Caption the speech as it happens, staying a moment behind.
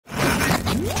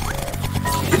The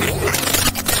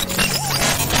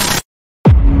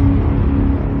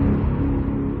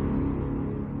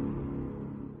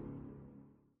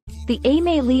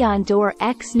Aimé Dore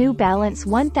X New Balance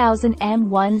 1000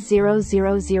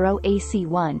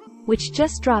 M1000AC1, which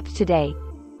just dropped today,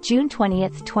 June 20,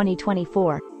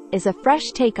 2024, is a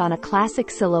fresh take on a classic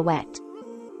silhouette.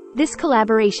 This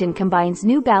collaboration combines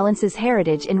New Balance's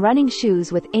heritage in running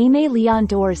shoes with Aimé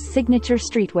Dore's signature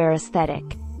streetwear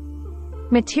aesthetic.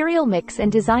 Material mix and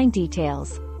design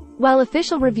details. While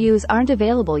official reviews aren't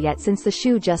available yet since the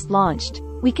shoe just launched,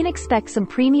 we can expect some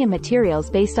premium materials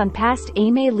based on past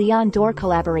Aimé Dore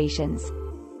collaborations.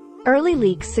 Early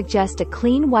leaks suggest a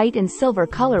clean white and silver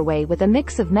colorway with a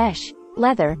mix of mesh,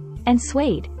 leather, and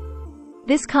suede.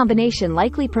 This combination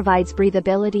likely provides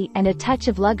breathability and a touch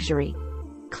of luxury.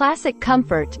 Classic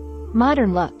comfort,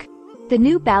 modern look. The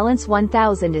New Balance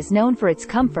 1000 is known for its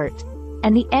comfort,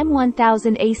 and the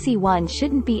M1000AC1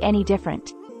 shouldn't be any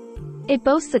different. It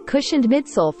boasts a cushioned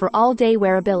midsole for all-day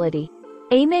wearability.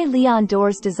 Aimé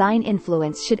Dore's design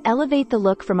influence should elevate the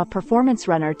look from a performance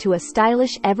runner to a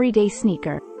stylish everyday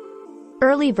sneaker.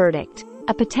 Early verdict: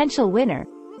 a potential winner.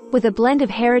 With a blend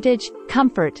of heritage,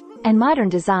 comfort, and modern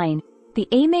design, the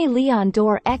Aimé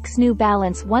Dore X New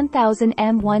Balance 1000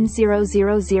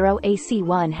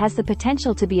 M1000AC1 has the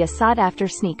potential to be a sought-after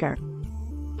sneaker.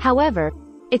 However,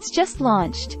 it's just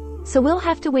launched, so we'll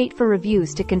have to wait for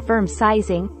reviews to confirm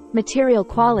sizing, material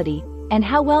quality, and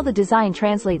how well the design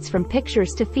translates from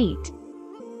pictures to feet.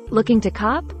 Looking to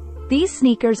cop? These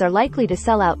sneakers are likely to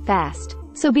sell out fast,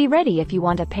 so be ready if you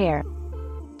want a pair.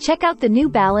 Check out the New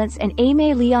Balance and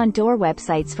Aimé Dore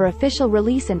websites for official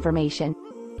release information.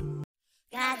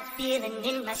 Got a feeling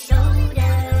in my soul.